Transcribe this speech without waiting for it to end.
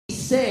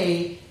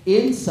say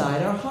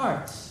inside our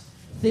hearts.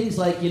 Things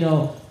like,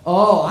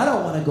 oh, I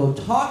don't want to go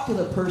talk to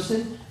the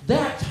person.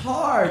 That's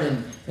hard,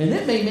 and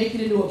it may make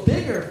it into a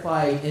bigger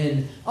fight,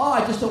 and, oh,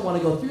 I just don't want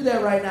to go through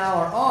that right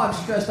now, or, oh, I'm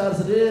stressed out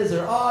as it is,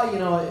 or,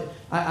 oh,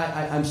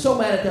 I'm so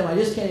mad at them, I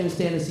just can't even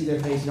stand to see their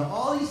face.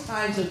 All these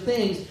kinds of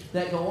things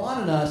that go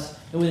on in us,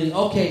 and we think,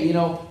 okay,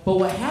 but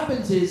what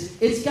happens is,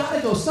 it's got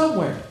to go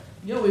somewhere.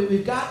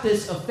 We've got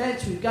this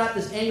offense, we've got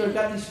this anger, we've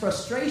got these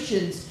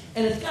frustrations,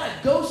 and it's got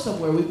to go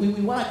somewhere. We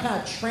want to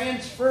kind of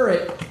transfer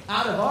it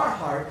out of our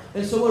heart,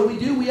 and so what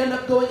do? We end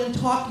up going and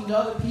talking to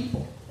other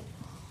people.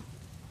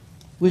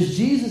 Which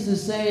Jesus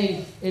is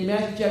saying in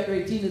Matthew chapter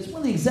 18, it's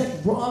one of the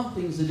exact wrong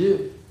things to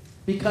do.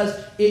 Because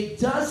it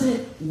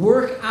doesn't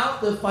work out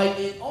the fight.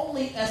 It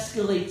only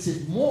escalates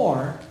it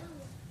more.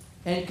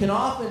 And can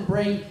often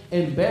bring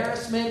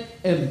embarrassment,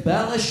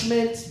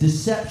 embellishment,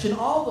 deception,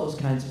 all those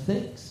kinds of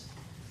things.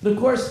 But of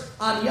course,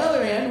 on the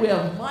other hand, we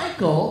have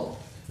Michael,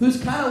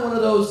 who's kind of one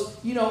of those,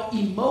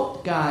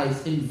 emote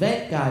guys,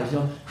 invent guys.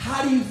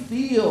 How do you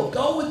feel?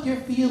 Go with your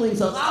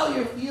feelings. Allow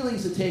your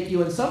feelings to take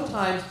you. And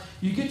sometimes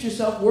you get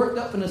yourself worked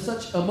up into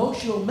such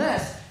emotional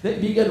mess that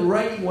you begin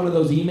writing one of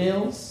those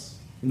emails.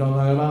 You know what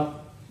I'm talking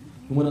about?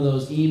 One of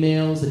those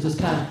emails that just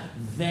kind of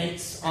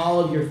vents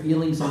all of your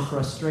feelings and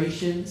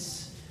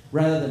frustrations.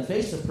 Rather than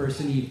face a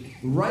person, you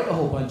write a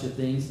whole bunch of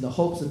things in the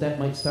hopes that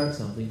might start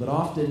something. But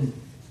often,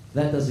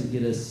 that doesn't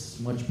get us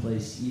much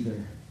place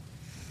either.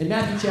 In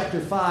Matthew chapter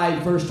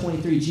 5, verse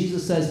 23,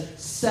 Jesus says,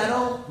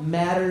 settle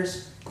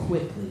matters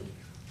quickly.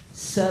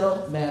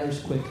 Settle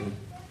matters quickly.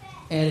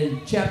 And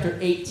in chapter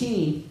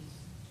 18,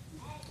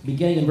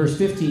 beginning in verse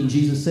 15,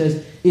 Jesus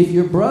says, if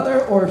your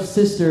brother or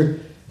sister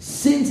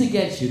sins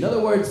against you, in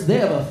other words, they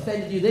have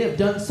offended you, they have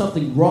done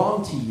something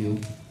wrong to you,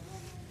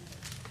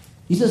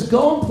 he says,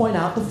 go and point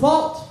out the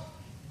fault,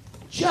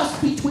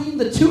 just between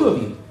the two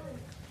of you.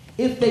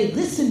 If they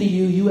listen to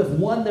you, you have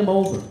won them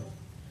over.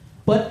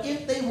 But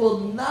if they will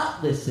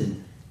not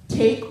listen,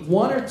 take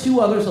one or two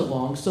others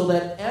along, so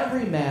that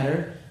every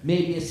matter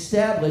may be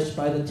established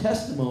by the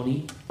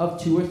testimony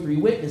of 2 or 3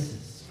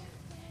 witnesses.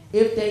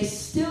 If they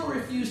still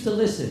refuse to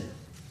listen,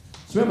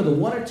 so remember, the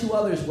 1 or 2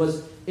 others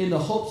was in the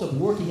hopes of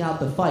working out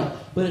the fight.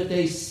 But if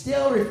they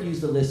still refuse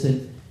to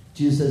listen,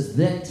 Jesus says,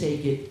 then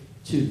take it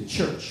to the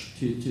church,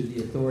 to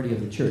the authority of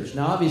the church.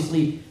 Now,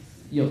 obviously,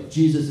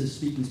 Jesus is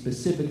speaking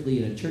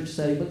specifically in a church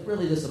setting, but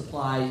really this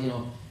applies, if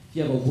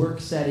you have a work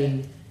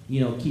setting,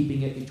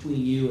 keeping it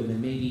between you and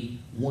then maybe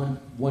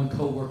one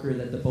coworker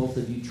that the both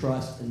of you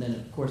trust, and then,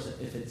 of course,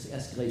 if it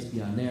escalates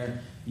beyond there,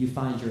 you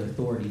find your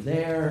authority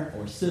there,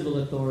 or civil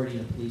authority,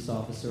 a police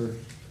officer,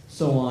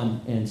 so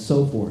on and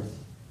so forth.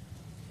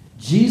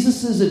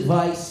 Jesus'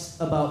 advice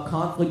about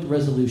conflict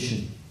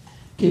resolution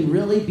can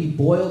really be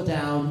boiled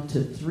down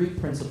to 3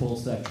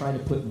 principles that I've tried to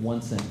put in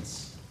one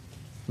sentence.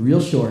 Real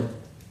short.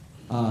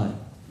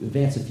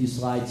 Advance a few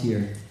slides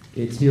here.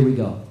 Here we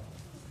go.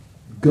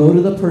 Go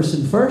to the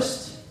person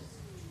first,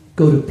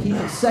 go to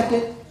people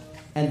second,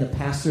 and the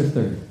pastor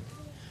third.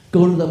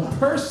 Go to the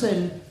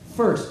person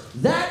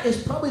first. That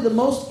is probably the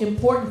most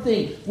important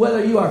thing,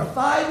 whether you are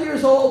 5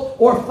 years old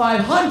or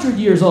 500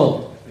 years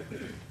old,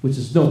 which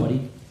is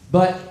nobody.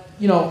 But,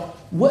 no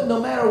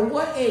matter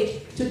what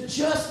age, to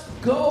just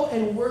go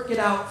and work it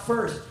out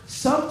first.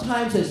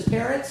 Sometimes as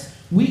parents,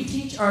 we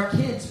teach our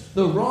kids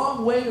the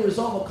wrong way to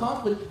resolve a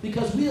conflict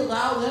because we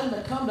allow them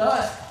to come to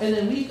us, and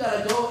then we've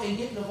got to go and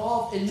get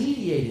involved and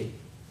mediate it.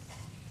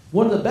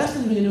 One of the best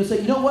things we can do is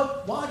say, you know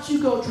what, why don't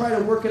you go try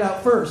to work it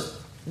out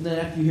first? And then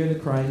after you hear the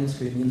crying and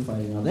screaming and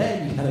fighting,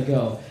 then you got to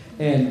go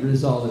and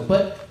resolve it.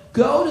 But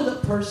go to the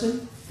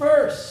person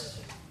first.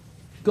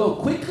 Go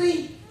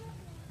quickly,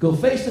 go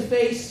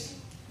face-to-face,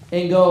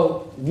 and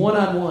go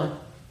one-on-one.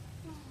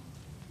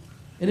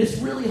 And it's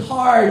really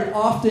hard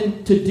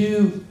often to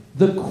do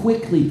the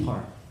quickly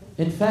part.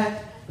 In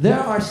fact, there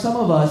are some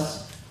of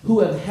us who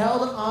have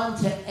held on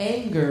to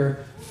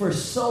anger for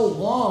so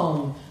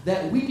long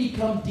that we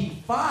become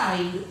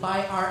defined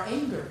by our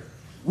anger.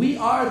 We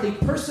are the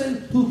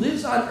person who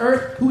lives on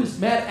earth who is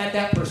mad at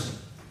that person.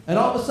 And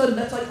all of a sudden,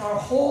 that's like our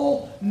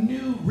whole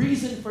new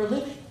reason for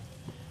living.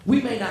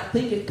 We may not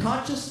think it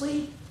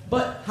consciously,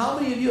 but how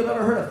many of you have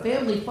ever heard of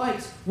family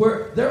fights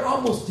where they're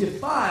almost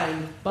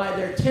defined by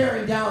their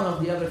tearing down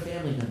of the other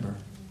family member?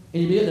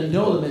 And you begin to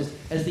know them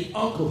as the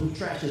uncle who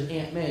trashes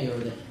Aunt May or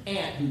the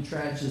aunt who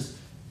trashes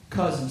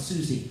cousin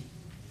Susie.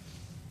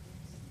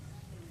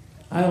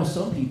 I know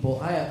some people,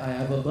 I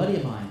have a buddy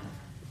of mine,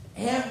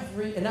 and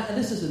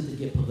this isn't to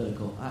get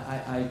political,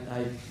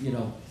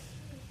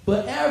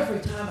 but every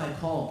time I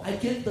call him, I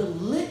get the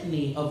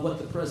litany of what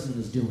the president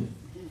is doing.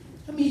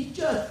 I mean,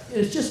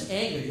 it's just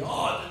anger.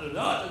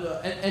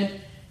 And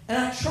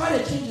I try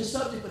to change the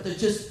subject, but there's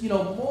just,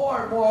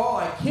 more and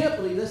more, I can't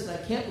believe this and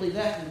I can't believe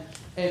that.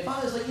 And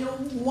finally it's like,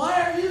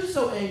 why are you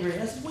so angry?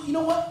 And I said, well, you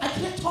know what? I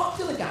can't talk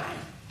to the guy.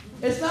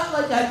 It's not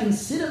like I can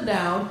sit him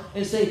down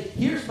and say,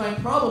 here's my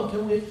problem.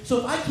 So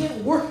if I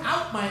can't work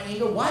out my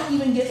anger, why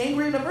even get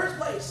angry in the first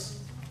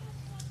place?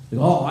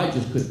 Like, I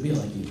just couldn't be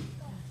like you.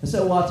 I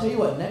said, well, I'll tell you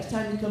what. Next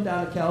time you come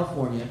down to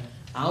California,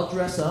 I'll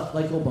dress up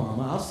like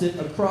Obama. I'll sit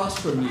across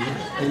from you,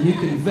 and you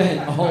can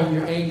vent all of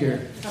your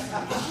anger.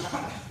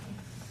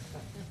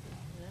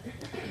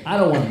 I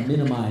don't want to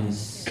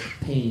minimize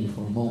pain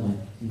for a moment.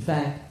 In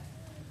fact,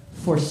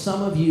 for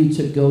some of you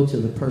to go to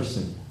the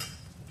person,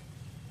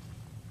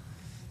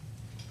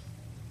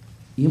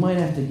 you might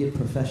have to get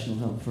professional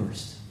help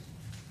first.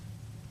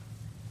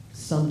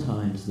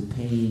 Sometimes the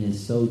pain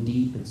is so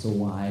deep and so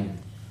wide,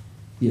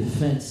 the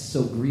offense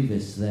so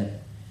grievous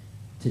that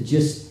to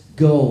just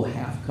go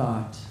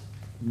half-cocked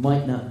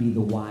might not be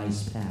the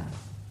wise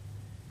path.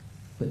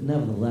 But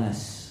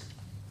nevertheless,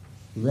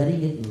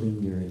 letting it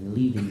linger and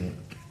leaving it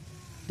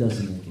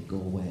doesn't make it go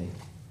away.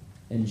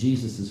 And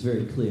Jesus is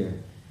very clear.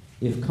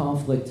 If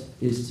conflict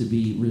is to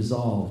be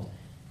resolved,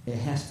 it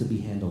has to be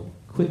handled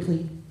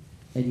quickly,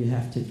 and you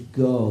have to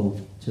go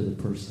to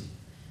the person.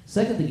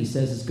 Second thing he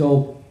says is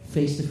go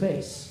face to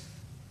face.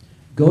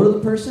 Go to the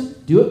person,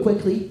 do it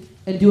quickly,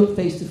 and do it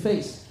face to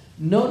face.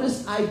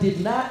 Notice I did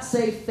not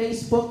say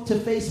Facebook to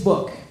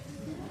Facebook.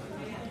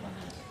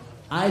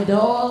 I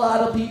know a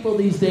lot of people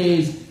these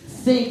days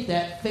think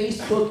that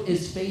Facebook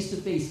is face to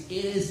face.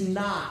 It is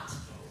not.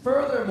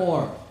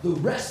 Furthermore, the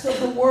rest of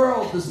the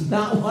world does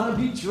not want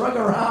to be drug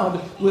around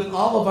with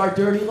all of our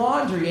dirty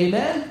laundry.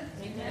 Amen?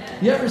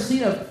 Amen. You ever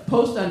seen a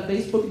post on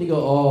Facebook and you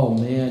go, oh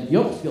man, you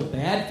almost feel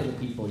bad for the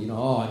people. You know,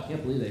 oh, I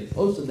can't believe they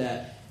posted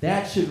that.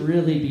 That should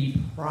really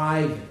be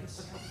private.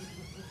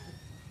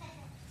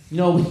 You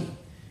know,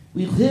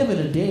 we live in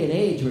a day and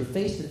age where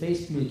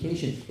face-to-face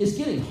communication is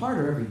getting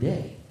harder every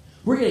day.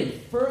 We're getting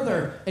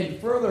further and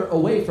further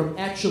away from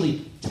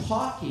actually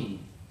talking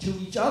to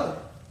each other.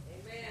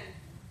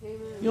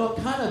 You know,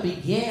 it kind of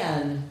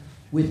began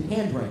with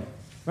handwriting,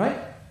 right?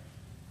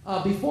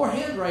 Before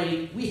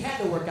handwriting, we had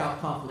to work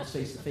out conflicts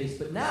face-to-face.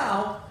 But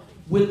now,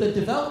 with the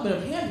development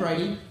of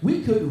handwriting,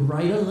 we could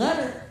write a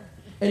letter.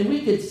 And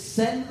we could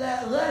send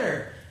that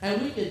letter.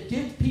 And we could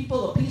give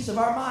people a piece of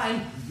our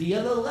mind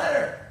via the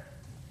letter.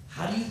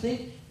 How do you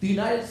think the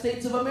United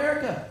States of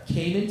America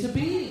came into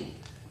being?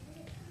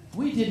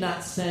 We did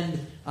not send,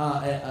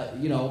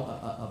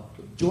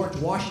 George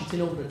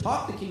Washington over to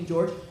talk to King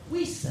George.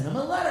 We sent him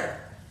a letter.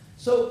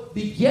 So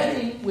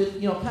beginning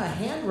with, kind of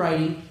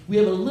handwriting, we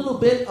have a little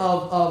bit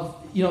of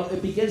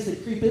it begins to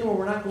creep in where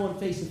we're not going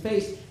face to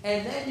face.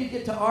 And then you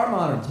get to our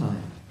modern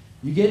time.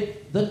 You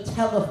get the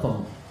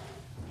telephone.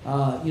 We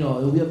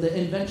have the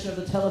invention of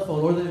the telephone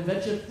or the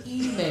invention of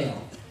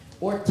email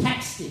or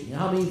texting. You know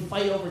how many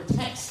fight over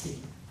texting?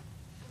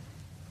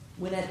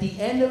 When at the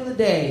end of the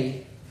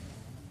day,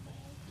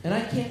 and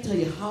I can't tell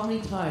you how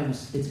many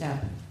times it's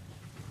happened,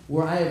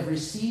 where I have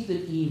received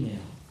an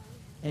email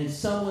and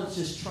someone's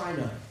just trying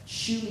to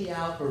chew me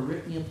out or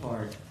rip me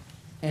apart,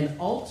 and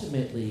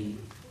ultimately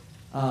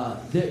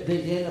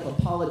they end up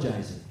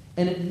apologizing.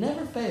 And it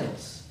never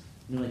fails.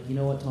 You're like, you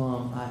know what,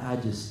 Tom, I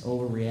just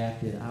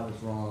overreacted. I was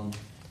wrong.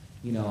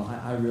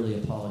 I really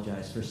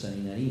apologize for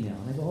sending that email.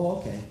 And I go, oh,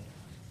 okay.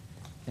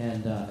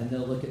 And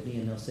they'll look at me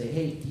and they'll say,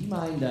 hey, do you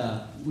mind,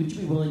 would you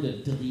be willing to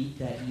delete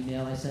that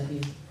email I sent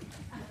you?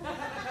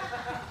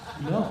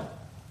 No.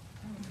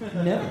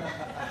 Never.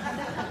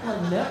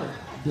 I'll never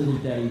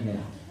delete that email.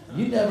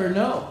 You never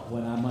know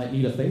when I might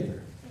need a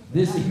favor.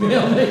 This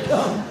email may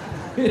come.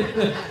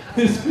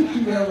 This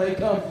email may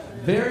come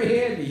very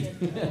handy.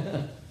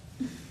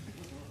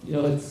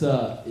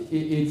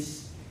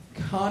 It's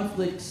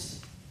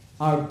conflicts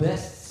are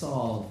best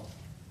solved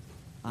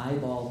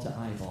eyeball to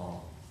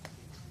eyeball,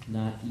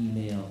 not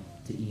email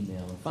to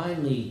email. And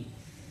finally,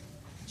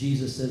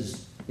 Jesus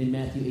says in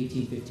Matthew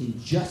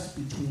 18:15, just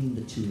between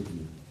the two of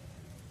you,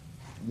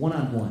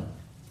 one-on-one.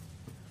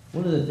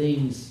 One of the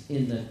things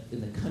in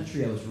the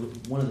country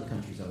one of the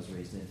countries I was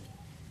raised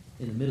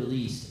in the Middle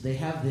East, they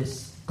have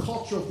this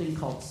cultural thing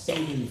called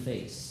saving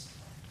face.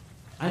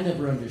 I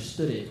never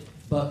understood it,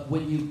 but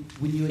when you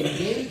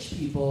engage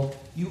people,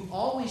 you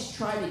always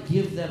try to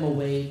give them a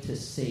way to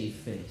save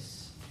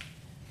face.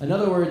 In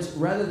other words,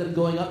 rather than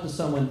going up to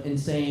someone and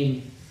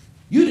saying,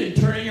 "You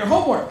didn't turn in your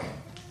homework,"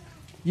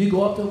 you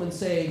go up to them and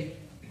say,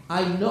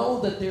 "I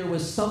know that there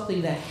was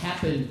something that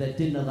happened that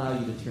didn't allow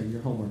you to turn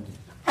your homework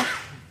in."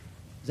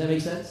 Does that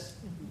make sense?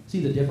 See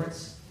the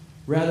difference?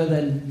 Rather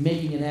than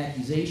making an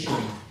accusation,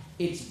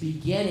 it's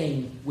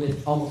beginning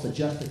with almost a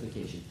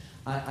justification.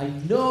 I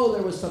know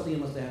there was something that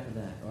must have happened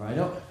to that. Or I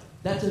know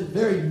that's a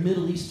very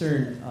Middle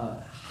Eastern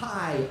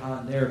high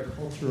on their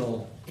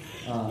cultural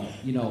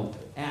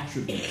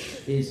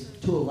attributes, is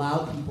to allow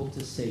people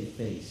to save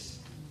face.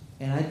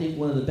 And I think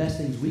one of the best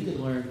things we could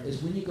learn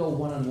is when you go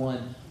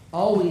one-on-one,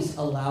 always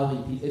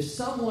allowing people. If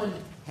someone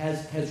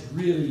has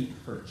really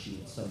hurt you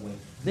in some way,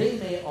 they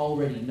may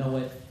already know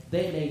it.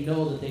 They may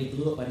know that they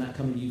blew up by not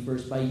coming to you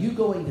first. By you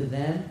going to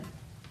them,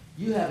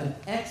 you have an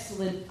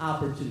excellent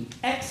opportunity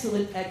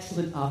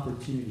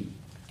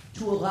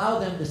to allow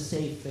them to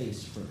save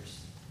face first.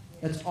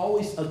 That's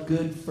always a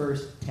good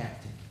first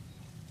tactic.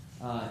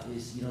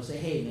 Say,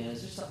 hey man,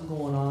 is there something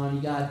going on?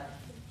 You got,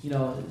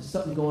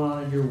 something going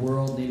on in your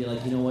world? Maybe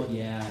like, you know what?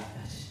 Yeah,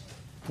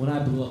 when I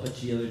blew up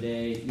at you the other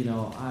day,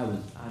 I was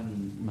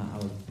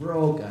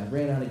broke. I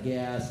ran out of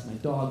gas. My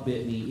dog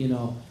bit me.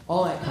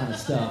 All that kind of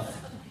stuff.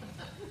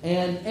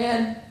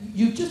 And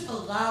you just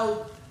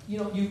allowed,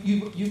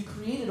 you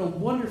created a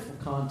wonderful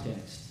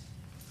context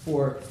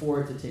for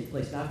it to take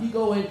place. Now, if you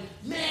go in,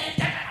 man,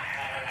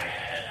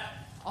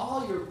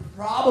 all you're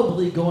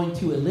probably going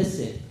to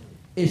elicit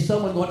is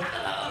someone going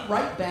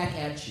right back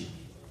at you.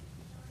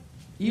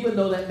 Even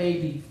though that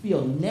may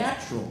feel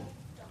natural,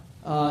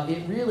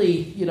 it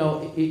really,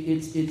 it's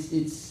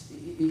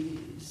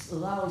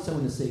allowing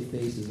someone to save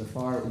face is a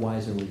far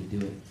wiser way to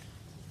do it.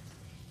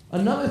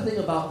 Another thing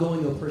about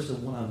going to a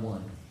person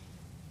one-on-one,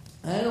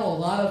 I know a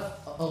lot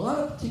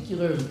of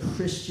particular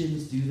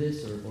Christians do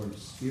this, or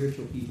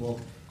spiritual people,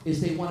 is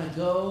they want to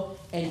go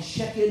and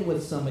check in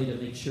with somebody to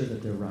make sure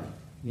that they're right,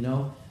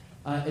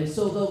 and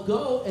so they'll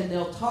go and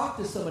they'll talk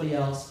to somebody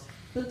else,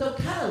 but they'll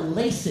kind of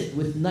lace it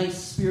with nice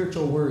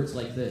spiritual words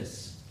like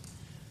this.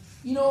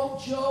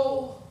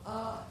 Joe,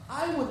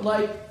 I would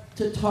like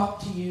to talk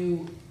to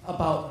you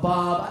about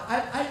Bob.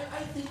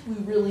 I think we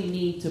really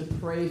need to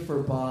pray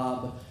for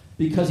Bob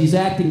because he's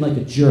acting like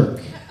a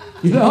jerk,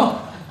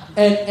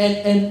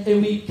 And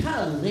we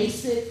kind of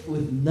lace it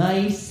with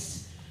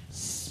nice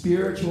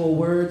spiritual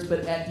words, but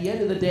at the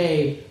end of the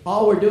day,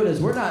 all we're doing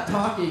is we're not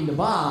talking to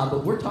Bob,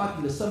 but we're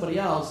talking to somebody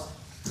else,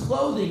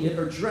 clothing it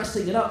or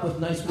dressing it up with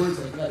nice words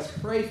like let's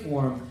pray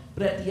for him.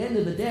 But at the end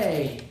of the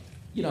day,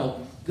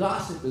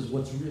 gossip is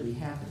what's really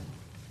happening.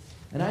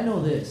 And I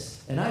know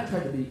this, and I've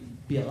tried to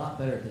be a lot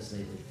better at this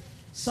lately.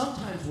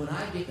 Sometimes when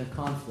I get in a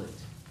conflict,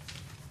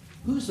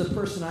 who's the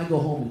person I go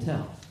home and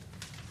tell?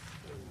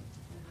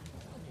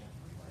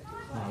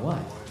 My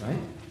wife, right?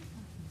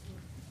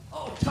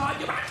 Oh, Todd,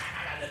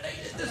 they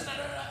did this,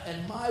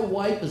 and my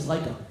wife is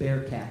like a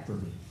bear cat for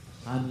me.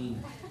 I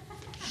mean,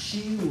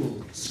 she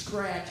will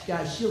scratch,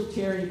 guys, she'll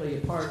tear anybody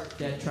apart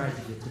that tries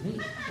to get to me.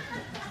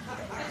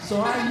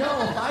 So I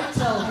know if I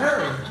tell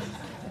her,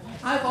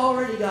 I've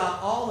already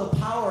got all the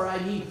power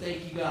I need,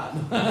 thank you God.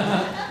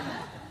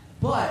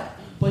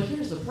 But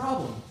here's the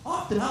problem.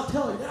 Often I'll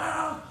tell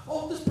her,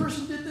 oh, this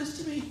person did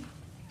this to me.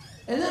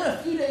 And then a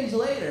few days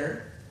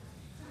later,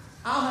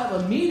 I'll have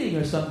a meeting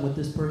or something with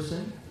this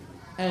person,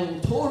 and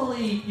we'll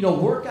totally,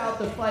 work out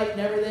the fight and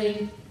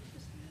everything,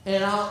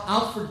 and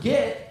I'll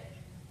forget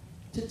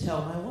to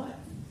tell my wife.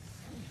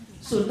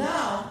 So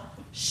now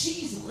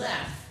she's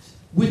left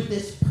with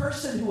this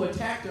person who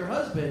attacked her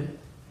husband,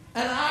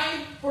 and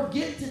I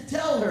forget to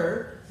tell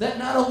her that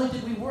not only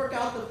did we work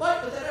out the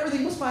fight, but that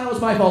everything was fine. It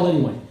was my fault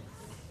anyway.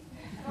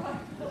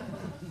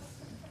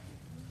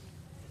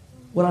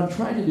 What I'm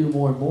trying to do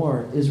more and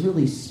more is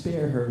really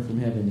spare her from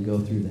having to go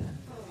through that.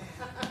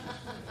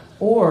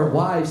 Or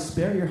wives,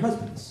 spare your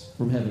husbands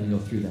from having to go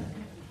through that.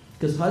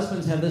 Because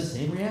husbands have the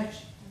same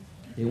reaction.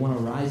 They want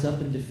to rise up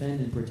and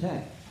defend and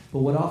protect. But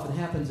what often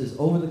happens is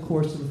over the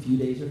course of a few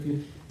days or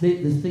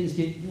the things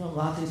get, a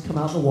lot of things come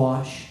out in the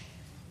wash,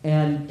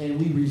 and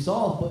we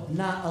resolve, but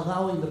not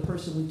allowing the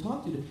person we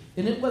talk to.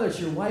 And then whether it's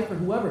your wife or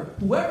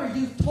whoever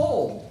you've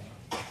told,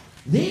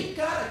 they've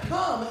got to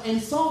come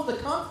and solve the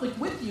conflict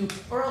with you,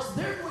 or else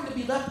they're going to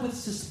be left with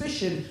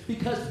suspicion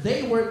because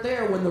they weren't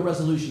there when the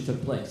resolution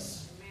took place.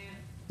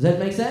 Does that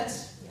make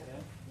sense?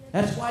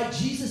 That's why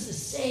Jesus is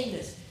saying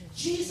this.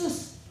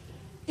 Jesus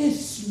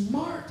is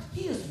smart.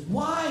 He is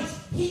wise.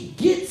 He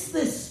gets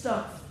this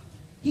stuff.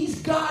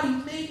 He's God. He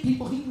made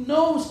people. He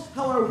knows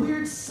how our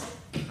weird,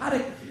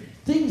 psychotic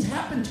things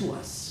happen to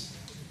us.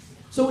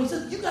 So he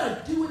says, you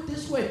got to do it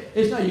this way.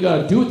 It's not you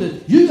got to do it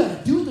this. You got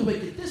to do it the way.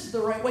 This is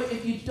the right way.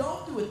 If you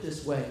don't do it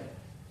this way,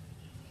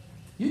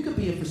 you could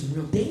be in for some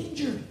real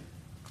danger.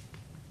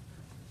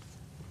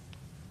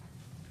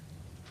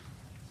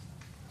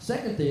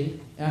 Second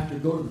thing, after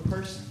go to the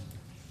person,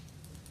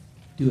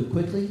 do it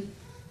quickly,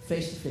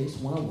 face-to-face,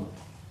 one-on-one.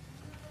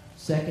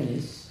 Second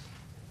is,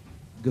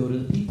 go to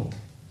the people.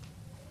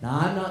 Now,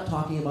 I'm not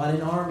talking about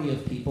an army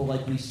of people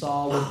like we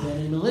saw with Ben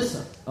and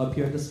Melissa up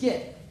here at the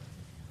skit.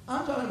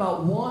 I'm talking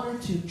about one or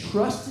two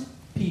trusted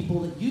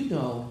people that you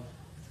know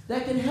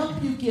that can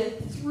help you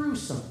get through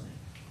something.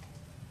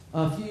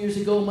 A few years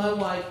ago, my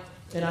wife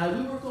and I,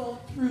 we were going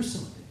through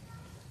something,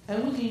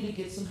 and we needed to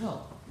get some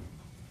help.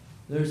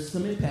 There's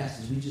some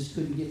impasses we just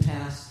couldn't get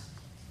past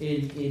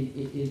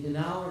in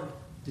our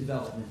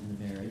development in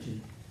the marriage.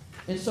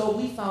 And so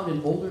we found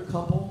an older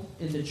couple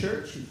in the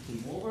church who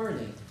came over and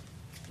they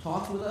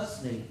talked with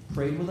us and they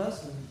prayed with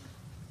us and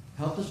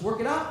helped us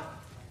work it out.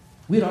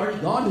 We had already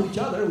gone to each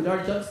other. We'd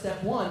already done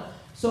step 1.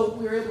 So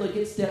we were able to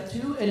get step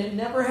 2, and it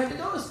never had to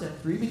go to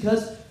step 3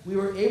 because we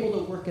were able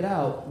to work it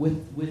out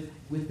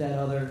with that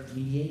other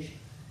mediation.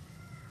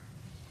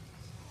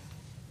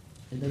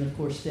 And then, of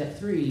course, step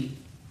 3,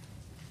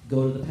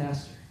 go to the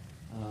pastor.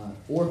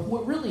 Or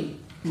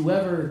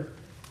whoever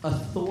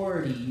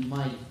authority you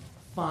might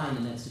find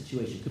in that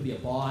situation. Could be a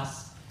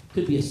boss,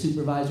 could be a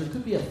supervisor,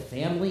 could be a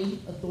family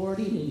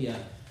authority, maybe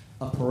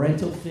a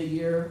parental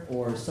figure,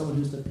 or someone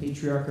who's the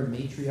patriarch or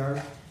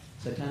matriarch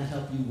to kind of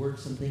help you work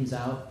some things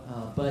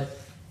out. But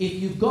if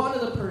you've gone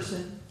to the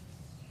person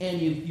and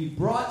you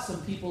brought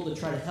some people to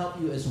try to help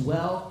you as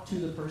well to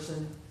the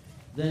person,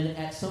 then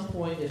at some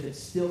point, if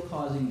it's still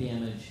causing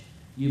damage,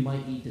 you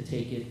might need to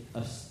take it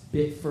a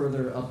bit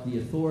further up the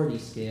authority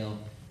scale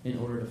in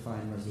order to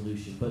find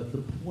resolution. But the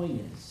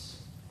point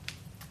is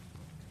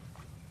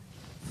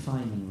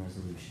finding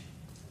resolution,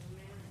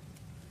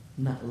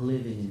 not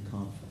living in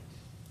conflict.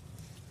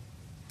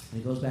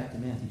 And it goes back to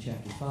Matthew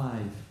chapter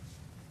 5.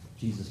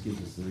 Jesus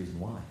gives us the reason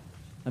why.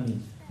 I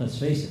mean, let's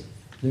face it.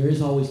 There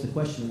is always the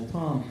question, well,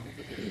 Tom,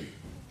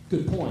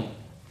 good point.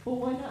 Well,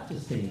 why not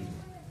just stay angry?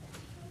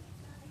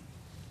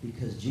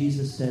 Because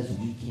Jesus says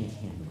we can't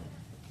handle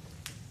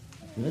it.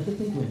 We let the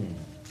think we're handling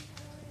it.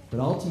 But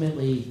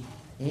ultimately,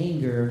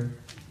 anger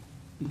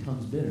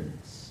becomes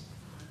bitterness.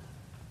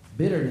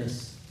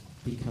 Bitterness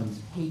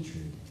becomes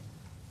hatred.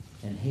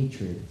 And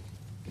hatred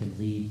can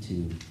lead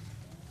to...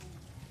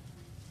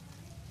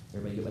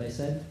 Everybody get what I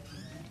said?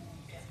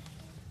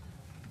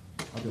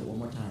 I'll do it one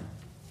more time.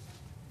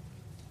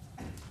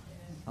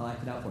 I'll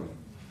act it out for you.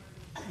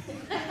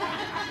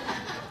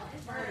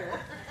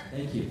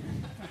 Thank you.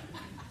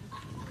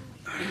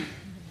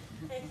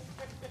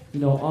 You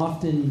know,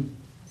 often,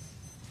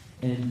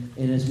 and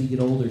as we get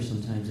older,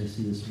 sometimes I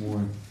see this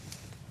more,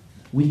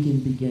 we can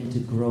begin to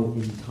grow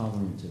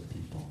intolerant of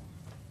people.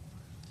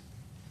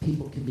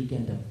 People can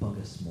begin to bug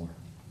us more,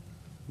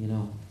 you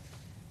know.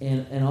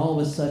 And all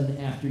of a sudden,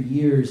 after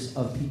years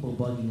of people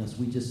bugging us,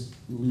 we just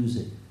lose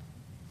it,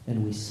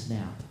 and we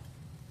snap.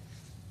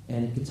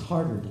 And it gets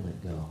harder to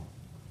let go.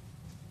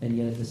 And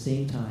yet at the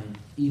same time,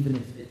 even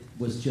if it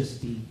was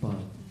just being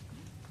bugged,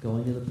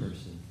 going to the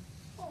person,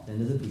 then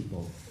to the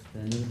people,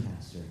 then to the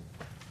pastor,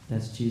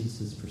 that's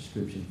Jesus'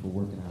 prescription for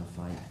working out a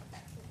fight.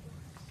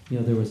 You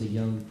know, there was a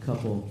young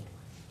couple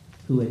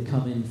who had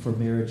come in for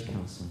marriage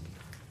counseling.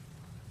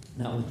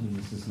 Not with me,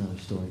 this is another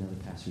story, another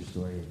pastor's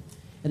story.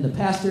 And the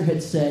pastor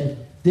had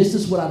said, this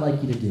is what I'd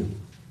like you to do.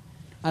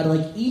 I'd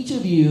like each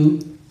of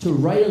you to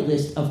write a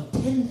list of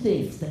 10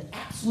 things that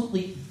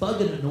absolutely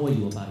bug and annoy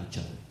you about each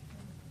other.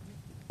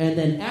 And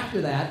then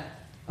after that,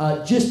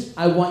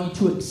 I want you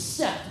to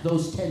accept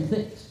those 10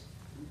 things.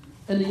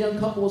 And the young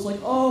couple was like,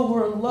 oh,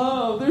 we're in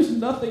love. There's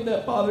nothing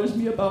that bothers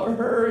me about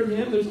her and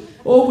him.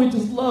 We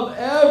just love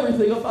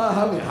everything about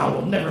how I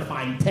will never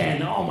find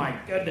 10. Oh, my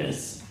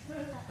goodness.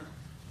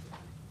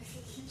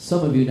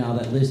 Some of you now,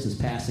 that list is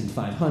passing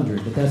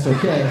 500, but that's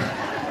okay.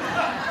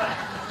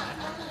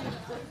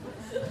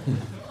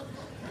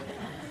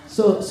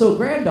 So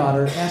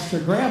granddaughter asked her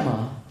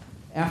grandma,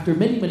 after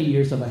many, many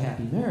years of a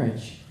happy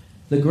marriage,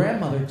 the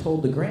grandmother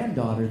told the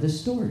granddaughter this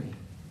story.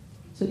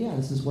 Said, yeah,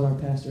 this is what our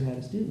pastor had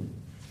us do.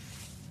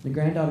 The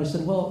granddaughter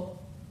said, well,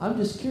 I'm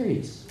just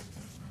curious.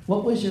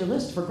 What was your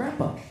list for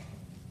Grandpa?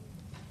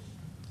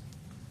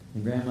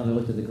 The grandmother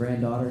looked at the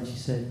granddaughter and she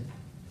said,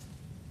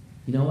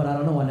 you know what, I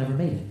don't know, I never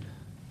made it.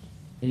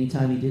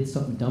 Anytime he did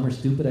something dumb or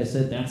stupid, I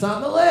said, that's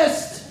on the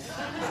list!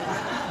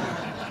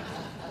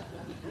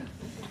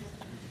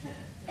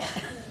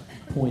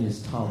 Point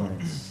is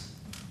tolerance.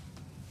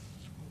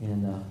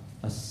 And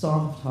a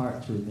soft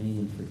heart to remain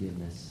in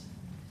forgiveness.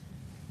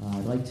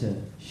 I'd like to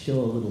show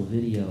a little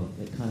video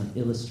that kind of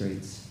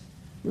illustrates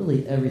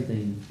really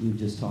everything we've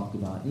just talked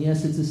about. And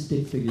yes, it's a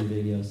stick figure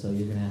video, so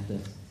you're going to have to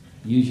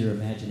use your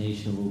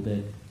imagination a little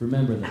bit.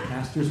 Remember, the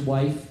pastor's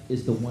wife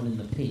is the one in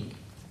the pink.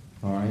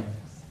 All right?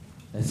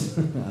 That's,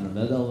 I don't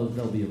know,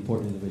 that'll be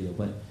important in the video.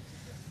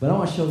 But I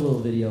want to show a little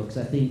video because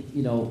I think,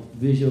 you know,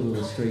 visual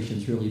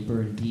illustrations really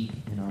burn deep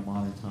in our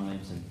modern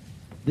times. And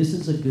this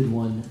is a good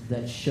one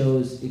that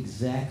shows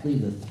exactly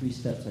the 3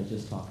 steps I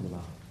just talked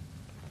about.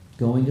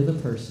 Going to the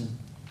person.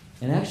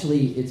 And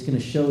actually, it's going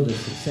to show the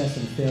success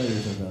and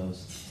failures of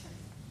those.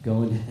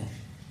 Going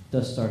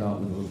does start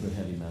out with a little bit of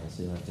heavy metal,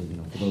 so you'll have to,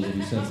 for those of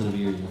you sensitive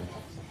ears,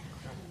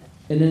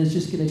 And then it's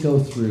just going to go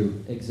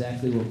through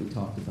exactly what we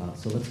talked about.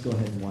 So let's go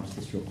ahead and watch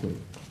this real quick.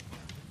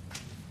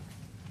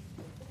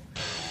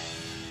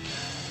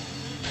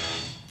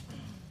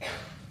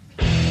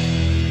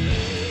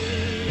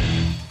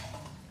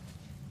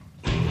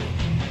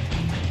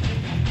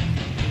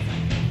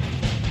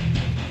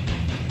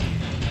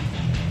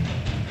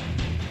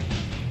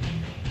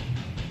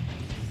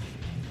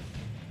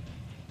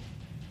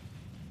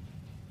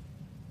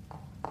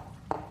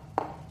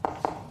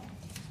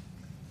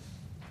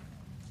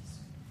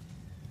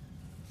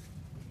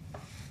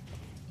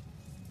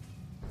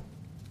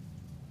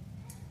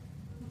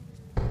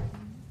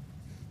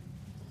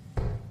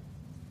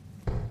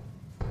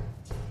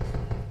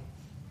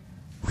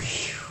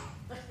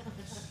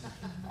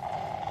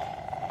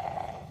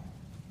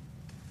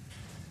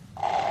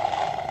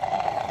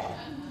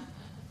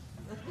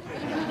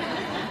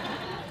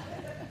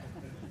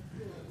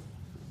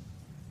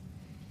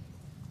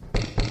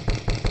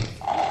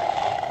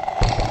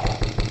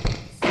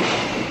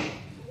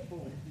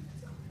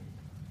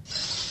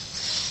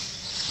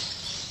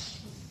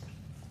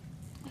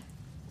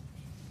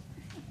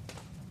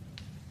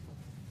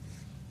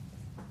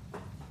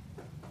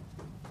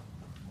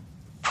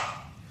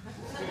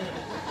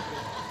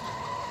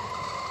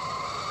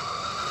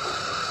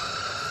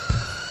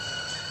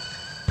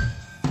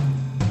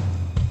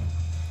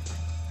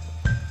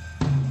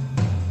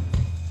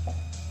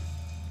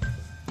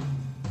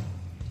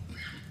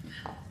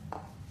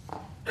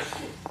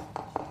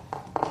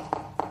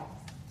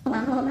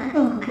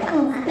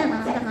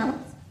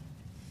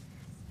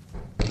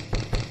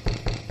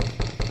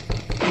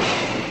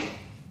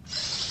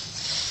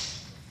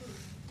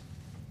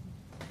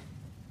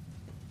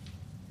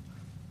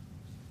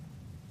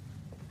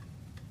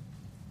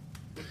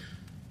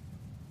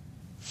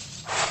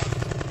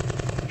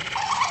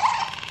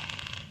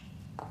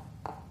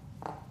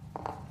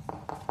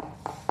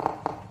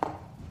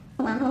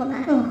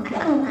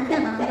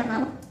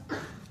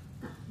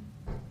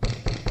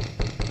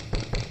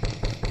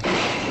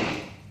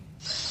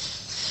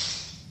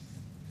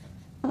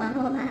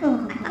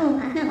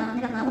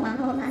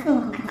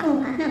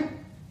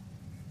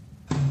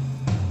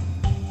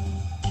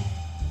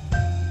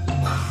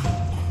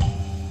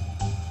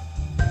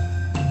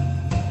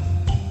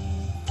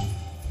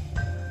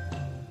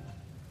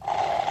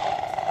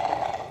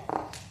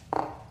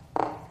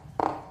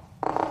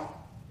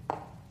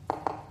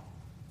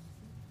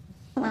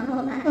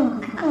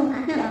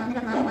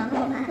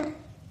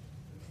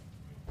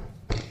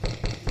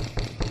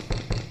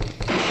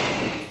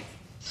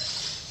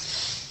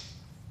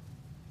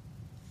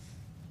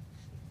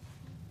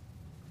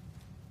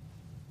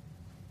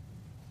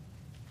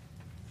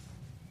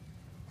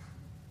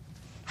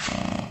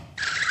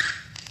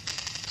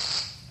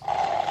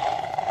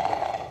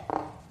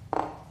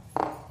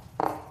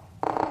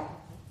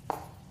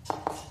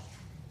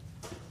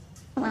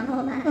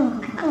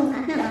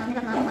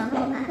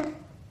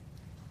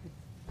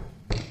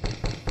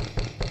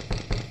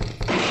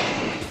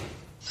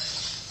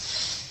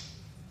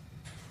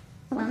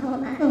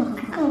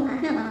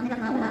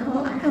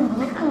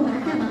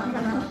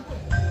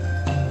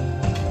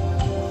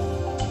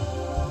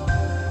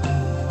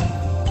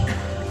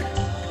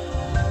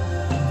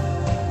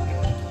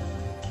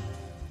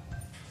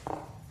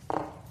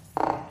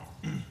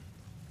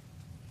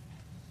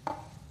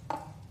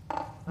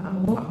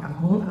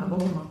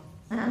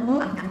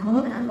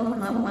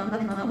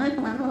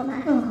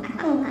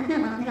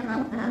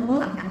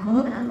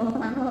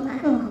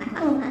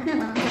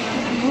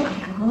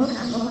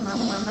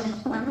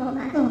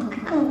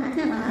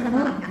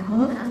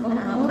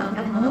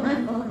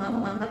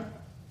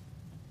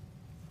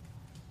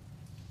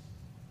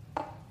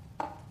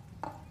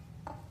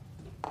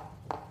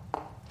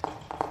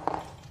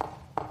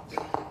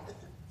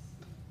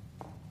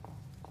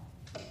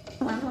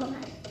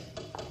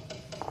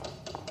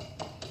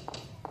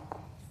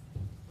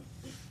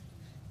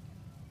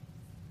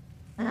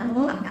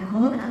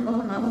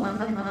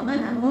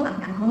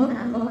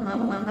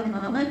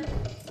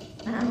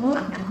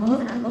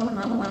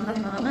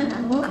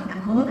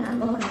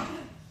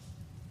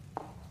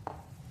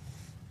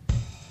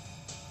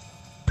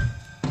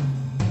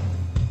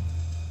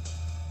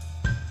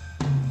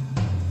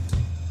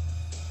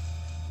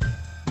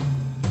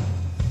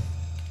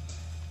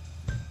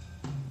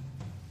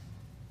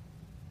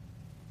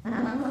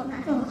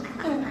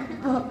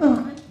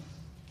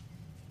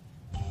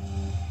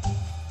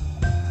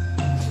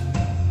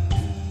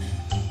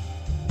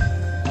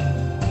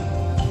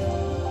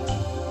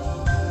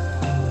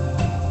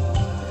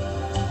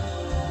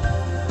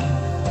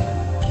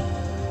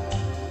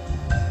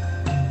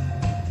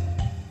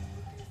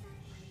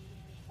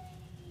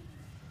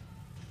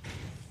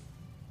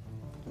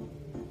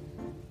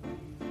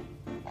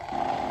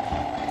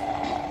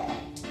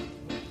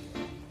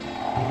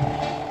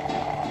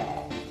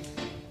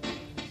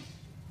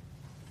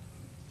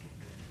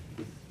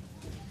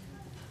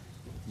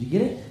 You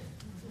get it?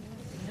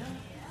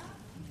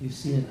 You've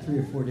seen it 3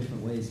 or 4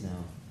 different ways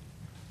now.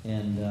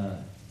 And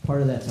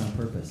part of that's on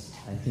purpose.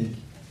 I think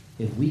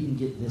if we can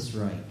get this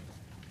right,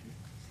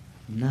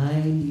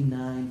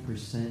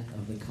 99%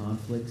 of the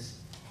conflicts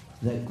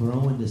that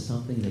grow into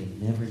something they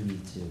never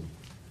need to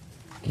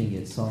can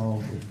get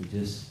solved if we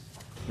just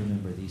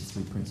remember these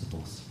 3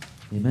 principles.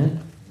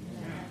 Amen?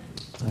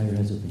 Bow your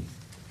heads with me.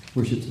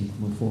 Worship team,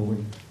 move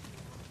forward.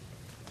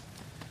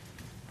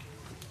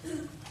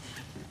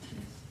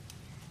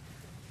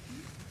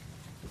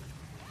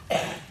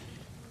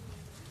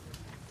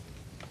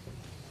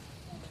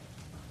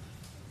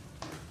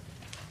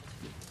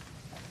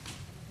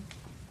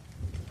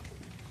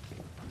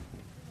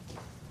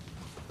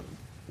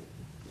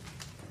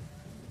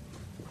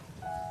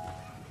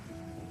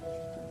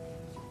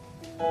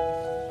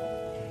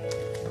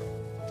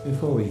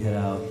 Before we head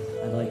out,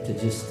 I'd like to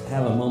just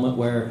have a moment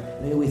where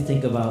maybe we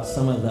think about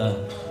some of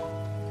the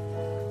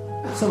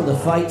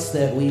fights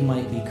that we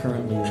might be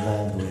currently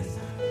involved with.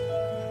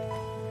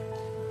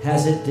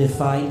 Has it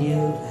defined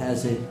you?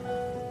 Has it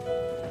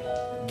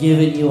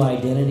given you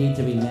identity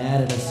to be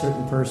mad at a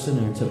certain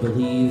person or to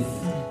believe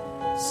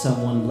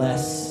someone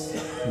less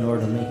in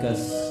order to make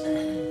us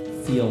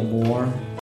feel more?